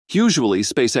Usually,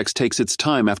 SpaceX takes its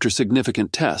time after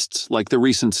significant tests, like the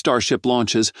recent Starship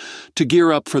launches, to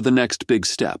gear up for the next big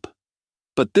step.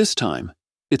 But this time,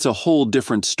 it's a whole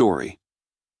different story.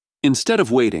 Instead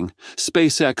of waiting,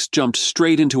 SpaceX jumped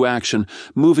straight into action,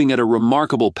 moving at a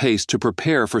remarkable pace to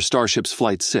prepare for Starship's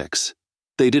Flight 6.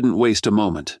 They didn't waste a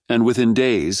moment, and within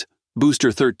days,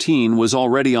 Booster 13 was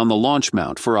already on the launch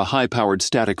mount for a high-powered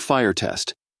static fire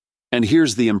test. And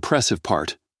here's the impressive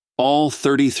part. All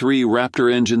 33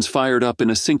 Raptor engines fired up in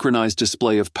a synchronized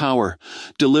display of power,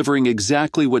 delivering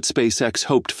exactly what SpaceX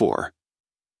hoped for.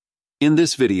 In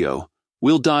this video,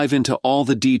 we'll dive into all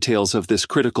the details of this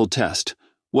critical test,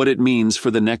 what it means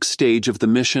for the next stage of the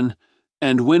mission,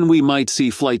 and when we might see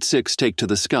Flight 6 take to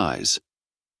the skies.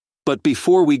 But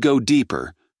before we go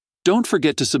deeper, don't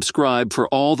forget to subscribe for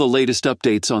all the latest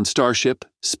updates on Starship,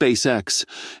 SpaceX,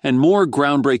 and more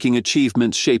groundbreaking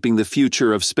achievements shaping the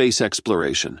future of space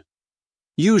exploration.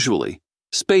 Usually,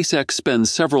 SpaceX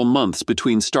spends several months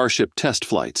between Starship test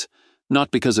flights, not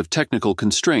because of technical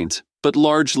constraints, but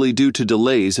largely due to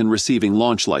delays in receiving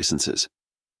launch licenses.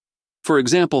 For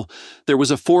example, there was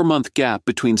a 4-month gap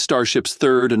between Starship's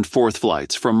third and fourth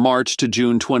flights from March to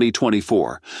June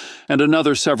 2024, and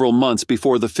another several months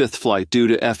before the fifth flight due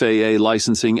to FAA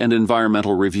licensing and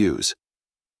environmental reviews.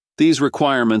 These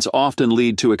requirements often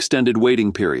lead to extended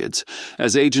waiting periods,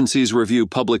 as agencies review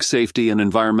public safety and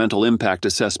environmental impact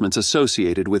assessments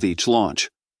associated with each launch.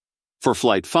 For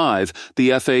Flight 5,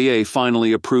 the FAA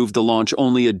finally approved the launch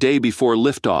only a day before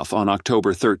liftoff on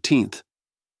October 13th.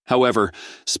 However,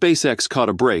 SpaceX caught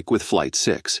a break with Flight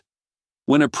 6.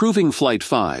 When approving Flight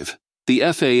 5, the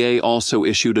FAA also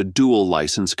issued a dual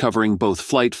license covering both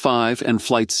Flight 5 and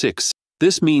Flight 6.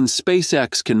 This means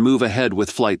SpaceX can move ahead with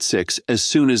Flight 6 as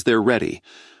soon as they're ready,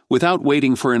 without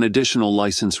waiting for an additional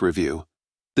license review.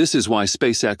 This is why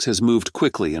SpaceX has moved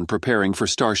quickly in preparing for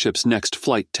Starship's next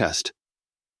flight test.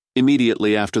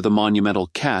 Immediately after the monumental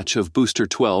catch of Booster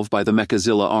 12 by the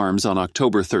Mechazilla arms on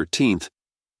October 13th,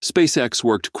 SpaceX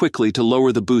worked quickly to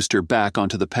lower the booster back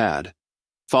onto the pad.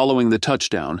 Following the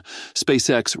touchdown,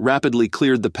 SpaceX rapidly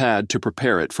cleared the pad to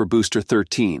prepare it for Booster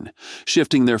 13,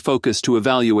 shifting their focus to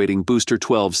evaluating Booster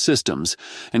 12's systems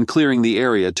and clearing the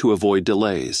area to avoid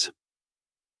delays.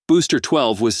 Booster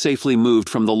 12 was safely moved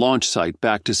from the launch site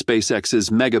back to SpaceX's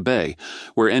Mega Bay,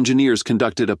 where engineers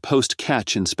conducted a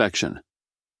post-catch inspection.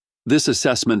 This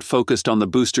assessment focused on the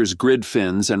booster's grid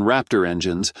fins and Raptor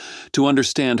engines to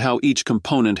understand how each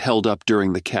component held up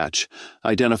during the catch,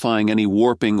 identifying any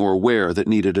warping or wear that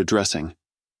needed addressing.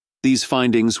 These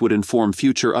findings would inform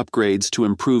future upgrades to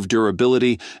improve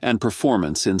durability and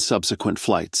performance in subsequent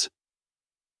flights.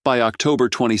 By October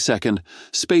 22nd,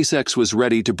 SpaceX was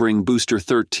ready to bring Booster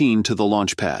 13 to the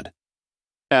launch pad.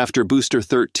 After Booster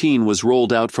 13 was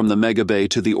rolled out from the Mega Bay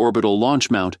to the orbital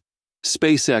launch mount,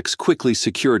 SpaceX quickly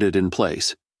secured it in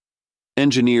place.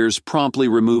 Engineers promptly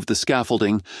removed the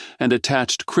scaffolding and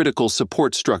attached critical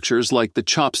support structures like the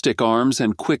chopstick arms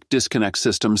and quick disconnect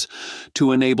systems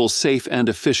to enable safe and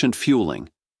efficient fueling.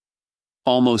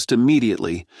 Almost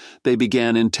immediately, they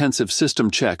began intensive system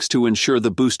checks to ensure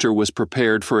the booster was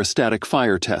prepared for a static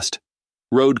fire test.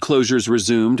 Road closures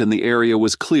resumed and the area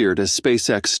was cleared as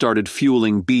SpaceX started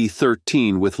fueling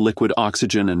B-13 with liquid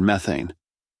oxygen and methane.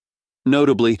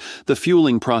 Notably, the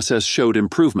fueling process showed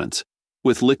improvements,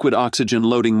 with liquid oxygen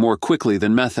loading more quickly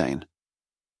than methane.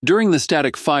 During the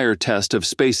static fire test of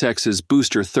SpaceX's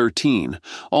Booster 13,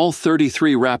 all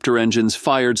 33 Raptor engines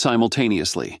fired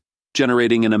simultaneously,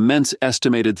 generating an immense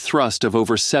estimated thrust of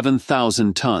over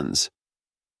 7,000 tons.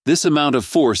 This amount of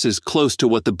force is close to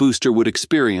what the booster would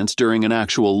experience during an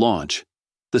actual launch.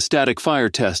 The static fire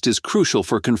test is crucial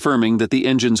for confirming that the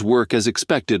engines work as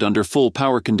expected under full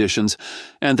power conditions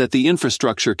and that the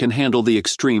infrastructure can handle the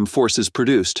extreme forces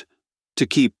produced. To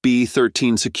keep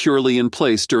B-13 securely in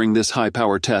place during this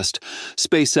high-power test,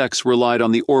 SpaceX relied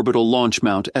on the orbital launch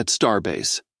mount at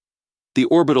Starbase. The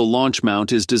orbital launch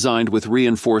mount is designed with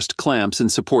reinforced clamps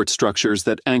and support structures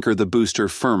that anchor the booster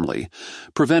firmly,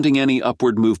 preventing any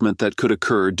upward movement that could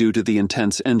occur due to the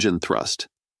intense engine thrust.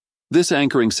 This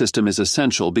anchoring system is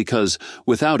essential because,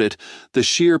 without it, the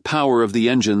sheer power of the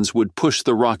engines would push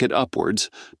the rocket upwards,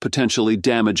 potentially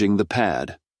damaging the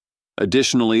pad.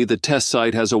 Additionally, the test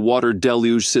site has a water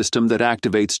deluge system that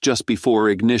activates just before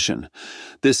ignition.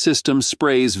 This system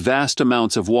sprays vast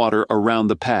amounts of water around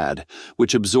the pad,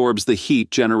 which absorbs the heat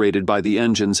generated by the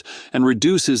engines and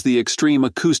reduces the extreme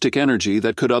acoustic energy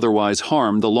that could otherwise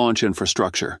harm the launch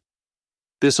infrastructure.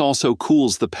 This also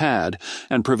cools the pad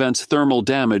and prevents thermal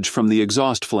damage from the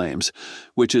exhaust flames,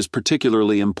 which is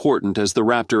particularly important as the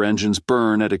Raptor engines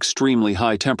burn at extremely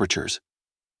high temperatures.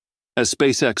 As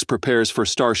SpaceX prepares for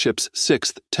Starship's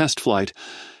 6th test flight,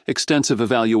 extensive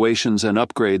evaluations and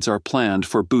upgrades are planned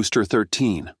for Booster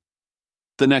 13.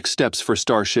 The next steps for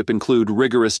Starship include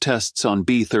rigorous tests on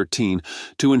B-13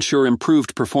 to ensure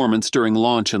improved performance during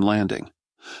launch and landing.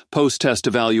 Post-test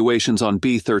evaluations on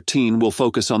B-13 will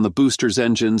focus on the booster's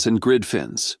engines and grid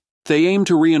fins. They aim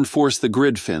to reinforce the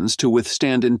grid fins to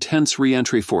withstand intense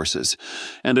re-entry forces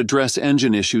and address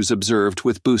engine issues observed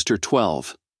with Booster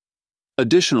 12.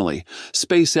 Additionally,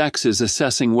 SpaceX is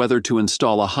assessing whether to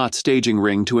install a hot staging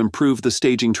ring to improve the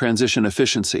staging transition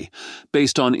efficiency,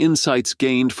 based on insights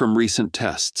gained from recent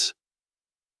tests.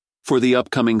 For the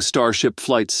upcoming Starship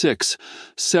Flight 6,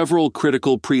 several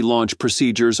critical pre-launch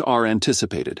procedures are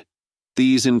anticipated.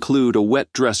 These include a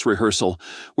wet dress rehearsal,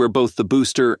 where both the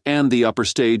booster and the upper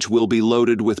stage will be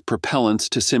loaded with propellants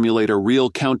to simulate a real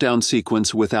countdown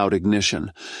sequence without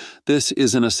ignition. This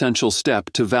is an essential step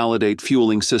to validate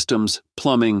fueling systems,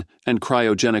 plumbing, and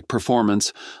cryogenic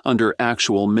performance under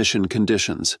actual mission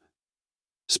conditions.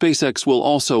 SpaceX will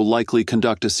also likely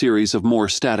conduct a series of more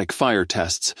static fire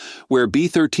tests, where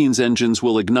B-13's engines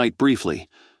will ignite briefly,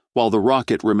 while the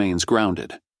rocket remains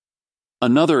grounded.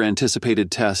 Another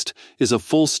anticipated test is a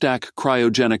full-stack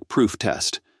cryogenic proof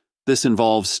test. This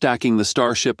involves stacking the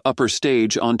Starship upper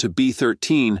stage onto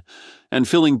B-13 and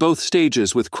filling both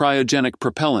stages with cryogenic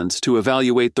propellants to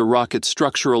evaluate the rocket's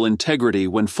structural integrity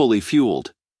when fully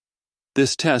fueled.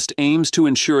 This test aims to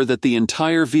ensure that the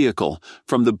entire vehicle,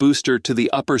 from the booster to the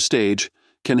upper stage,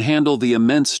 can handle the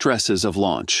immense stresses of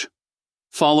launch.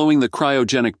 Following the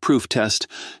cryogenic proof test,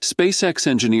 SpaceX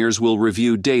engineers will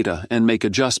review data and make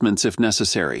adjustments if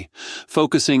necessary,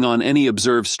 focusing on any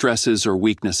observed stresses or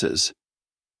weaknesses.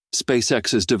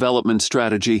 SpaceX's development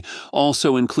strategy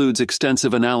also includes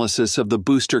extensive analysis of the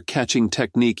booster catching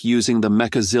technique using the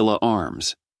Mechazilla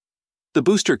arms. The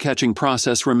booster catching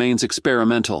process remains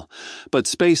experimental, but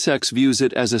SpaceX views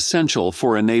it as essential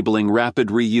for enabling rapid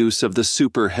reuse of the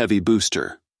Super Heavy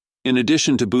booster. In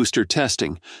addition to booster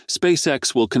testing,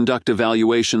 SpaceX will conduct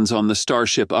evaluations on the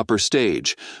Starship upper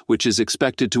stage, which is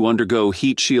expected to undergo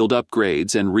heat shield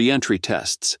upgrades and re-entry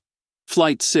tests.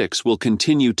 Flight 6 will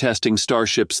continue testing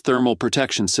Starship's thermal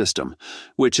protection system,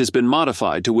 which has been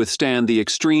modified to withstand the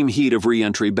extreme heat of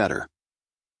re-entry better.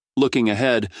 Looking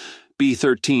ahead,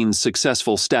 B-13's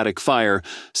successful static fire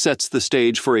sets the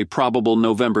stage for a probable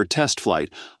November test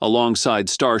flight alongside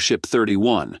Starship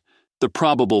 31. The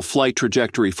probable flight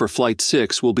trajectory for Flight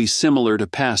 6 will be similar to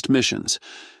past missions,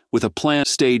 with a planned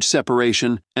stage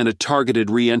separation and a targeted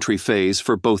re-entry phase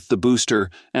for both the booster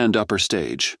and upper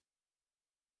stage.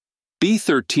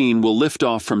 B-13 will lift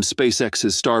off from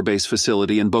SpaceX's Starbase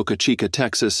facility in Boca Chica,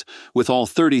 Texas, with all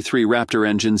 33 Raptor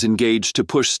engines engaged to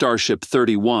push Starship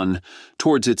 31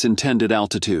 towards its intended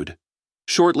altitude.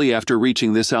 Shortly after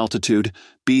reaching this altitude,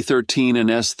 B-13 and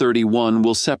S-31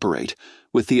 will separate,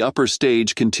 with the upper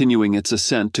stage continuing its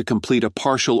ascent to complete a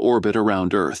partial orbit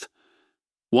around Earth.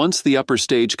 Once the upper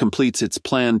stage completes its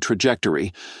planned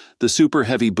trajectory, the Super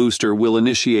Heavy booster will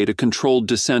initiate a controlled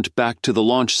descent back to the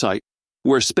launch site,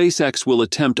 where SpaceX will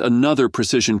attempt another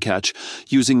precision catch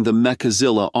using the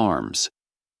Mechazilla arms.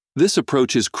 This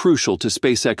approach is crucial to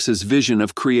SpaceX's vision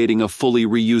of creating a fully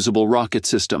reusable rocket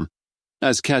system,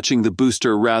 as catching the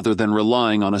booster rather than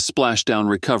relying on a splashdown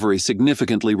recovery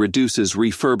significantly reduces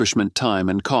refurbishment time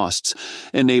and costs,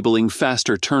 enabling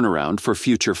faster turnaround for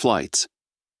future flights.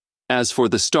 As for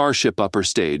the Starship upper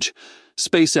stage,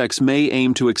 SpaceX may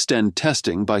aim to extend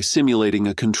testing by simulating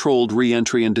a controlled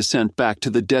re-entry and descent back to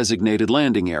the designated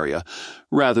landing area,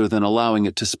 rather than allowing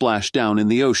it to splash down in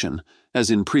the ocean,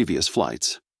 as in previous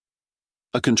flights.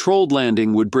 A controlled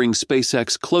landing would bring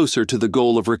SpaceX closer to the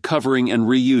goal of recovering and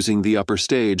reusing the upper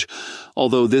stage,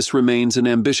 although this remains an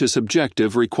ambitious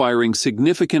objective requiring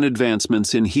significant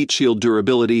advancements in heat shield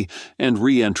durability and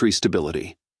re-entry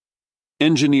stability.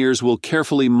 Engineers will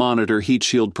carefully monitor heat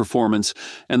shield performance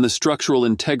and the structural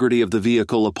integrity of the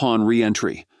vehicle upon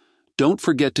re-entry. Don't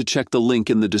forget to check the link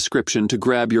in the description to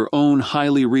grab your own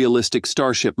highly realistic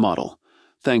Starship model.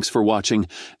 Thanks for watching,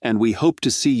 and we hope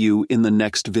to see you in the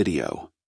next video.